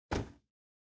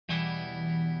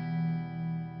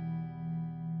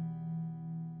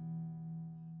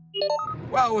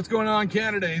Well, what's going on,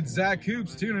 Canada? It's Zach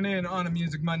Coopz tuning in on a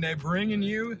Music Monday, bringing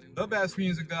you the best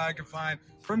music that I can find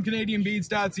from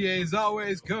CanadianBeats.ca. As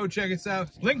always, go check us out.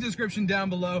 Link description down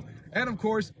below. And of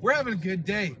course, we're having a good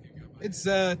day. It's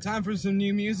time for some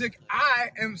new music.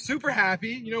 I am super happy.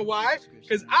 You know why?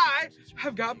 Because I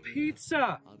have got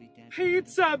pizza.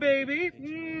 Pizza, baby.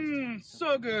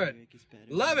 So good.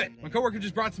 Love it. My coworker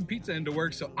just brought some pizza into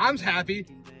work, so I'm happy.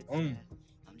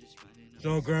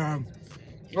 So good.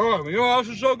 Oh, you know what else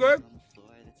is so good?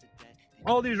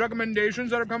 All these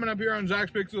recommendations that are coming up here on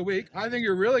Zach's Picks of the Week. I think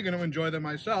you're really going to enjoy them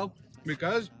myself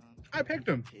because I picked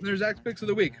them. They're Zach's Picks of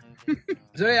the Week.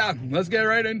 So yeah, let's get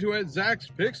right into it. Zach's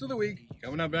Picks of the Week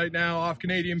coming up right now off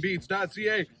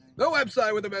CanadianBeats.ca, the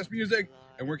website with the best music.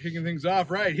 And we're kicking things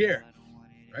off right here,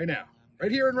 right now,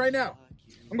 right here and right now.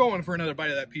 I'm going for another bite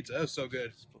of that pizza. That's so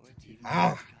good.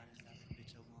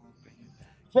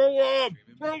 So good.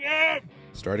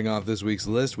 Starting off this week's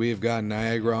list, we have got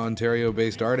Niagara,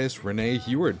 Ontario-based artist René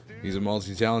Huard. He's a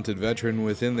multi-talented veteran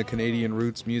within the Canadian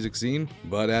roots music scene,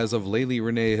 but as of lately,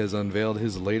 René has unveiled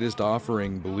his latest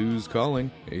offering, Blues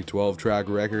Calling, a 12-track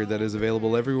record that is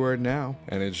available everywhere now,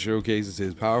 and it showcases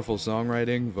his powerful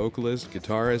songwriting, vocalist,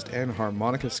 guitarist, and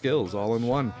harmonica skills all in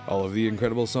one. All of the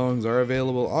incredible songs are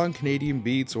available on Canadian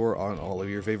Beats or on all of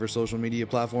your favorite social media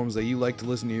platforms that you like to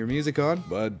listen to your music on,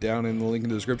 but down in the link in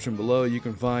the description below, you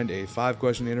can find a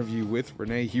 5-question interview with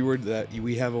René Huard that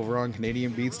we have over on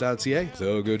CanadianBeats.ca.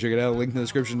 So go check it out, link in the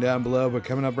description down below. But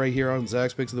coming up right here on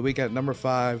Zach's Picks of the Week at number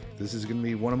 5, this is going to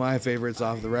be one of my favorites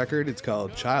off the record. It's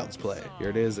called Child's Play. Here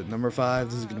it is at number 5.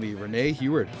 This is going to be René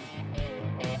Huard.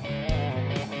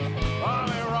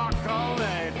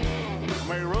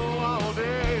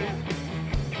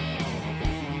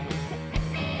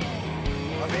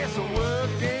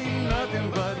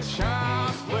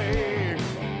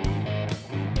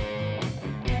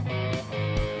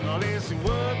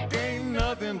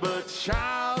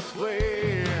 Child's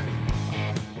play.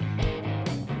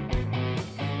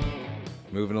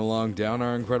 Moving along down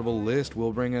our incredible list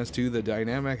will bring us to the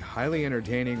dynamic, highly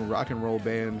entertaining rock and roll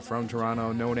band from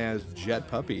Toronto known as Jet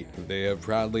Puppy. They have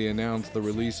proudly announced the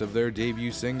release of their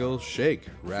debut single, Shake,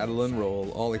 Rattle and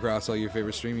Roll, all across all your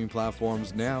favorite streaming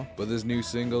platforms now. But this new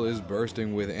single is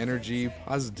bursting with energy,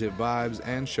 positive vibes,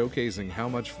 and showcasing how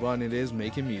much fun it is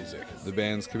making music. The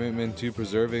band's commitment to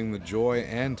preserving the joy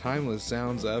and timeless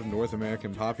sounds of North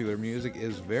American popular music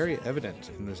is very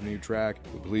evident in this new track.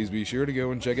 But please be sure to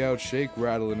go and check out Shake,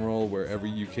 Rattle and Roll wherever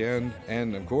you can,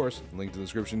 and of course, link to the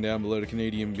description down below to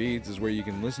Canadian Beats is where you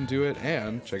can listen to it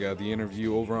and check out the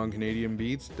interview over on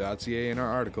CanadianBeats.ca in our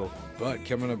article. But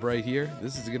coming up right here,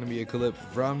 this is going to be a clip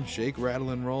from Shake,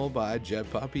 Rattle and Roll by Jet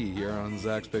Puppy here on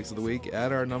Zach's Picks of the Week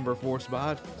at our number 4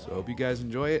 spot. So hope you guys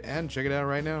enjoy it and check it out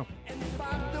right now.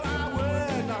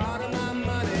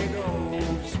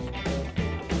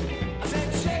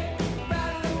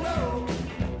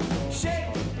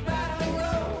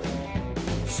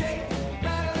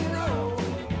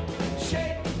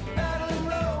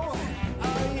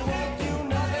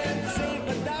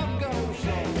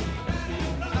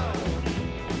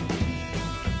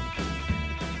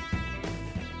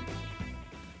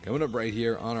 Coming up right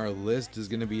here on our list is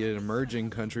going to be an emerging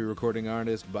country recording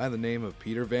artist by the name of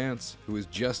Peter Vance, who has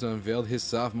just unveiled his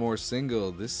sophomore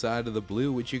single, This Side of the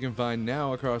Blue, which you can find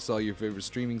now across all your favorite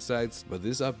streaming sites. But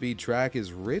this upbeat track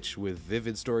is rich with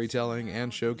vivid storytelling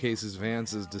and showcases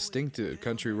Vance's distinctive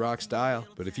country rock style.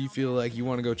 But if you feel like you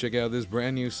want to go check out this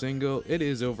brand new single, it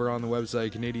is over on the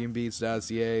website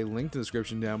CanadianBeats.ca, link to the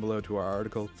description down below to our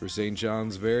article, for St.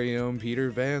 John's very own Peter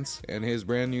Vance and his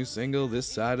brand new single, This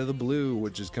Side of the Blue,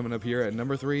 which is coming up here at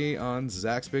number 3 on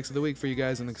Zach's Picks of the Week for you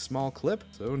guys in a small clip.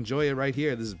 So enjoy it right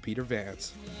here. This is Peter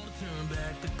Vance.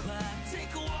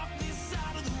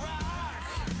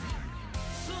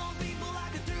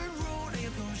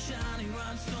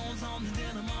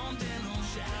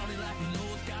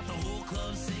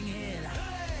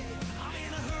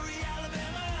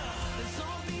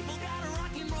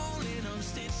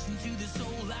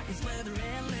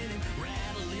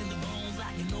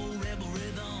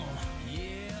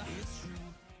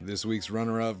 This week's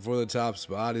runner-up for the top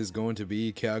spot is going to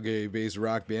be Calgary-based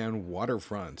rock band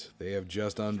Waterfront. They have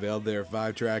just unveiled their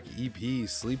 5-track EP,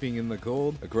 Sleeping in the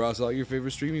Cold, across all your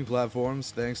favorite streaming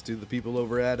platforms thanks to the people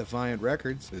over at Defiant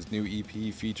Records. This new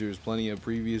EP features plenty of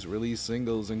previous release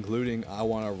singles including I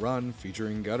Wanna Run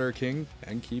featuring Gutter King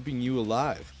and Keeping You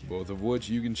Alive, both of which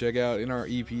you can check out in our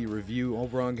EP review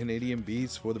over on Canadian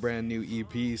Beats for the brand new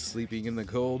EP, Sleeping in the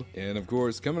Cold. And of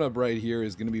course, coming up right here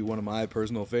is going to be one of my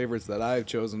personal favorites that I've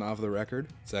chosen isn't off the record.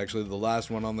 It's actually the last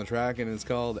one on the track, and it's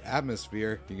called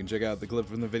Atmosphere. You can check out the clip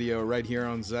from the video right here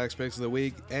on Zach's Picks of the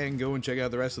Week, and go and check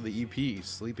out the rest of the EP,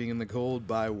 Sleeping in the Cold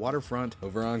by Waterfront,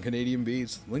 over on Canadian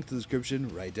Beats. Link to the description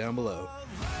right down below.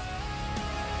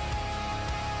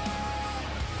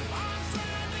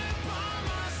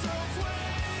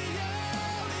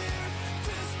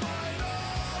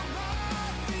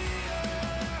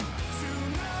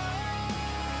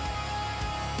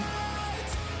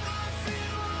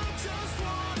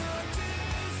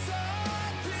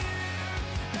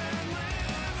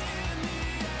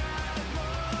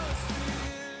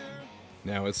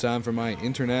 Now it's time for my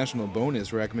international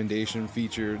bonus recommendation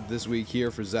featured this week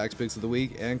here for Zach's Picks of the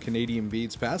Week and Canadian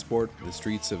Beats Passport. The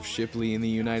streets of Shipley in the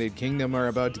United Kingdom are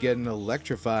about to get an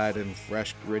electrified and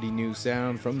fresh, gritty new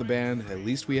sound from the band At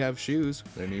Least We Have Shoes.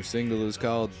 Their new single is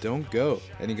called Don't Go,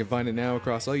 and you can find it now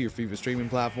across all your favorite streaming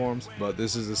platforms, but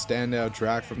this is a standout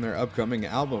track from their upcoming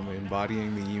album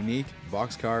embodying the unique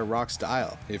boxcar rock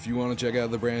style. If you want to check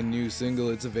out the brand new single,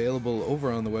 it's available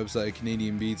over on the website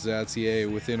CanadianBeats.ca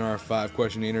within our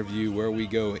 5-question interview where we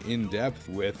go in depth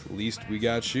with At Least We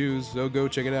Got Shoes, so go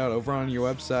check it out over on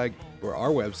your website or our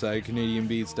website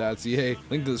CanadianBeats.ca, link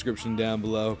in the description down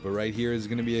below. But right here is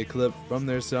going to be a clip from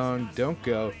their song Don't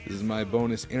Go. This is my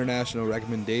bonus international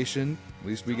recommendation. At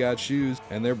Least We Got Shoes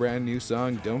and their brand new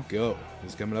song Don't Go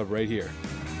is coming up right here.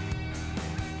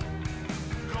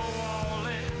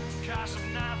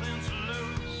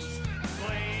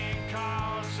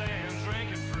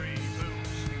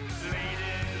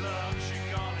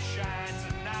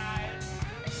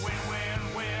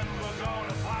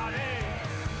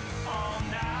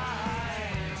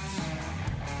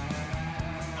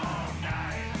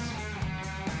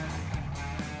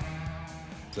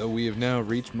 So we have now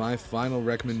reached my final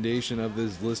recommendation of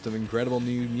this list of incredible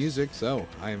new music, so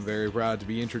I am very proud to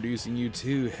be introducing you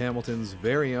to Hamilton's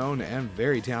very own and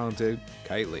very talented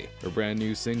KYTLY. Her brand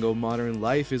new single Modern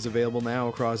Life is available now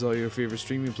across all your favorite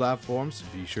streaming platforms,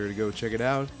 be sure to go check it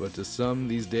out. But to some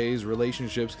these days,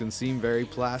 relationships can seem very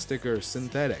plastic or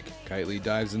synthetic. KYTLY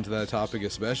dives into that topic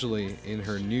especially in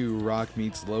her new rock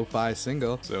meets lo-fi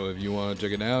single, so if you want to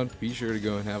check it out, be sure to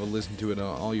go and have a listen to it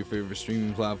on all your favorite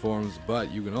streaming platforms, but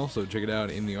you can also check it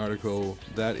out in the article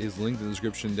that is linked in the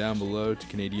description down below to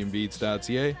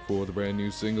CanadianBeats.ca for the brand new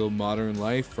single Modern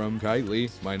Life from KYTLY,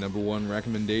 my #1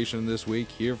 recommendation this week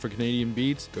here for Canadian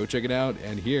Beats. Go check it out,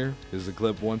 and here is the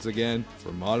clip once again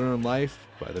for Modern Life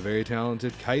by the very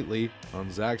talented KYTLY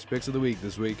on Zach's Picks of the Week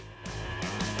this week. He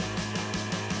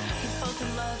falls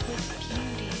in love with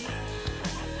beauty.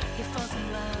 He falls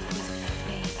in love with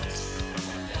fate.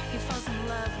 He falls in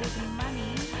love with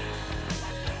money.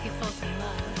 He falls in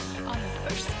love on the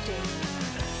first date.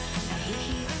 Now here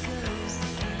he goes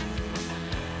again.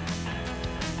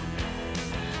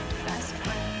 Fast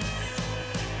friends.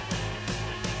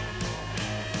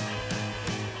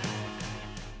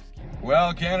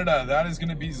 Well, Canada, that is going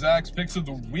to be Zach's Picks of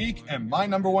the Week and my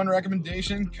 #1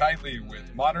 recommendation, KYTLY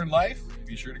with Modern Life.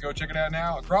 Be sure to go check it out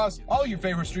now across all your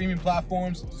favorite streaming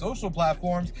platforms, social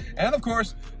platforms, and of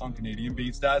course on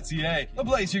CanadianBeats.ca, a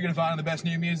place you're going to find the best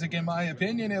new music in my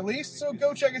opinion at least. So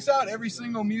go check us out every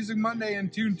single Music Monday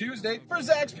and Tune Tuesday for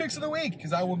Zach's Picks of the Week,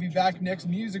 because I will be back next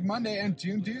Music Monday and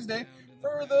Tune Tuesday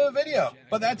for the video.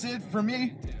 But that's it for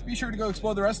me. Be sure to go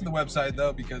explore the rest of the website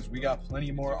though, because we got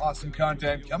plenty more awesome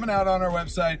content coming out on our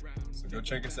website, so go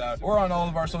check us out, or on all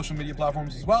of our social media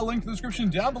platforms as well, link in the description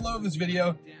down below this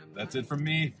video. That's it from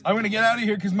me. I'm gonna get out of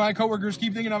here because my coworkers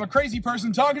keep thinking I'm a crazy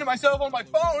person talking to myself on my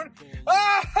phone.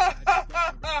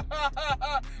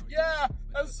 Yeah,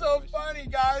 that's so funny,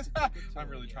 guys. I'm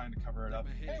really trying to cover it up.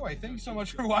 Anyway, thank you so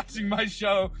much for watching my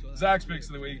show, Zach's Picks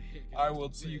of the Week. I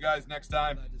will see you guys next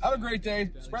time. Have a great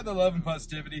day. Spread the love and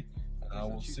positivity. And I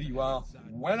will see you all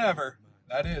whenever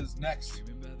that is next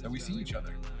that we see each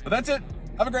other. But that's it.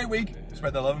 Have a great week.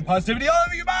 Spread the love and positivity. I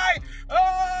love you. Bye.